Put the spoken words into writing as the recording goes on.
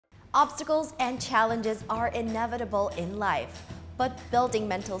Obstacles and challenges are inevitable in life, but building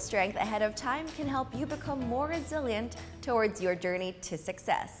mental strength ahead of time can help you become more resilient towards your journey to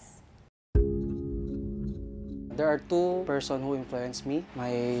success. There are two persons who influence me,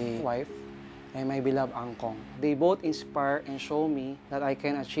 my wife and my beloved Angkong. They both inspire and show me that I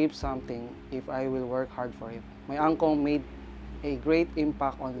can achieve something if I will work hard for it. My Angkong made a great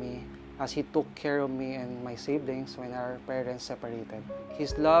impact on me as he took care of me and my siblings when our parents separated.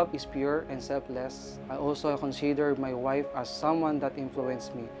 His love is pure and selfless. I also consider my wife as someone that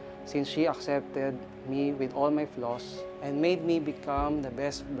influenced me since she accepted me with all my flaws and made me become the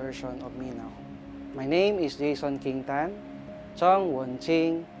best version of me now. My name is Jayson King Tan, Chong Won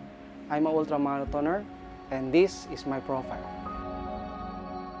Ching. I'm an ultramarathoner and this is my profile.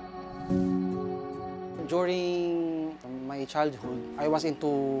 During my childhood, I was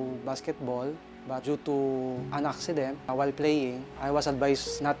into basketball, but due to an accident while playing, I was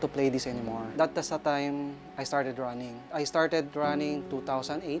advised not to play this anymore. That was the time I started running. I started running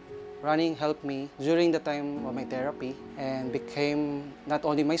 2008. Running helped me during the time of my therapy and became not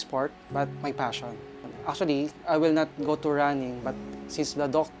only my sport, but my passion. Actually, I will not go to running, but since the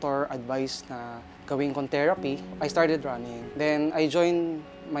doctor advised na gawin kong therapy, I started running. Then I joined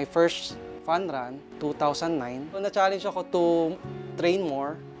my first fun run, 2009. So, na-challenge ako to train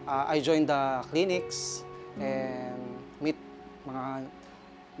more. I joined the clinics and meet mga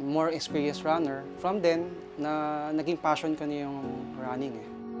more experienced runner. From then, naging passion ko na yung running.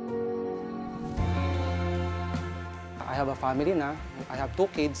 I have a family na. I have 2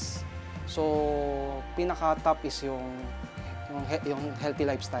 kids. So, pinaka-top is yung healthy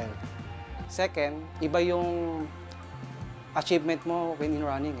lifestyle. Second, iba yung achievement mo when in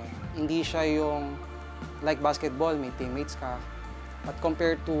running. Hindi siya yung like basketball, may teammates ka. But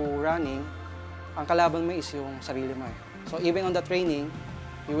compared to running, ang kalaban mo is yung sarili mo. So, even on the training,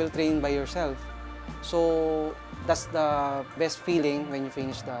 you will train by yourself. So, that's the best feeling when you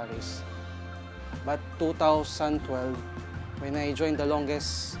finish the race. But 2012, when I joined the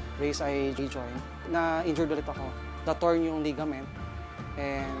longest race I joined, na-injured ulit ako. Na-torn yung ligament.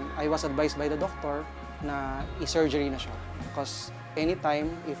 And I was advised by the doctor na i-surgery na siya. Because anytime,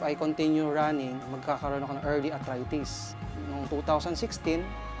 if I continue running, magkakaroon ako ng early arthritis. Noong 2016,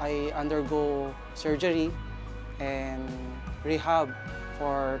 I undergo surgery and rehab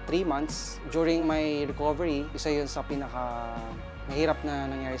for 3 months. During my recovery, isa yun sa mahirap na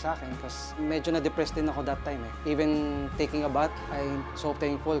nangyari sa akin kasi medyo na-depressed din ako that time. Even taking a bath, I'm so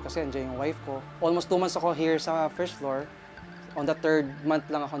thankful kasi andiyan yung wife ko. Almost 2 months ako here sa first floor. On the 3rd month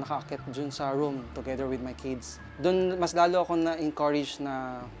lang ako nakakit dun sa room together with my kids. Dun mas lalo ako na-encourage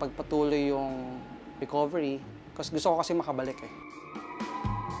na pagpatuloy yung recovery kasi gusto ko kasi makabalik.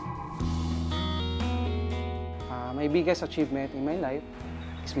 My biggest achievement in my life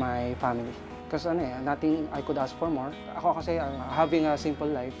is my family. Because nothing I could ask for more. Ako kasi having a simple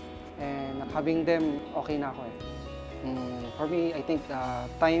life and having them, okay na ako. For me, I think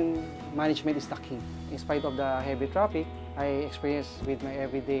time management is the key. In spite of the heavy traffic I experienced with my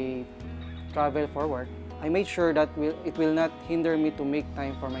everyday travel for work, I made sure that it will not hinder me to make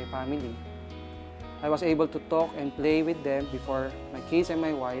time for my family. I was able to talk and play with them before my kids and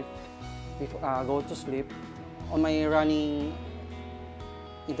my wife go to sleep. On my running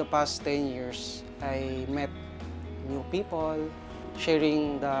in the past 10 years, I met new people,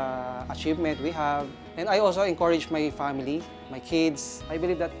 sharing the achievement we have. And I also encourage my family, my kids. I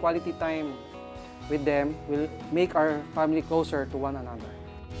believe that quality time with them will make our family closer to one another.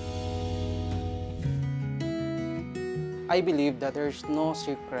 I believe that there's no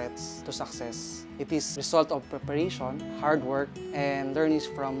secrets to success. It is a result of preparation, hard work, and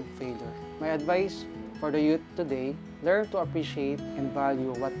learnings from failure. My advice for the youth today, learn to appreciate and value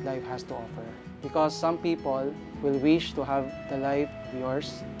what life has to offer. Because some people will wish to have the life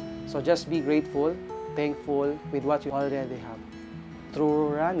yours. So just be grateful, thankful with what you already have.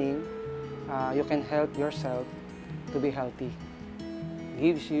 Through running, you can help yourself to be healthy.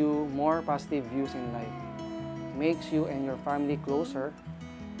 Gives you more positive views in life. Makes you and your family closer.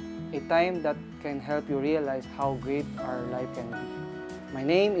 A time that can help you realize how great our life can be. My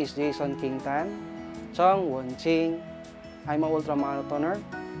name is Jayson King Tan, Chong Won Ching. I'm an ultramarathoner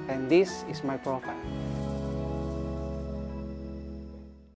and this is my profile.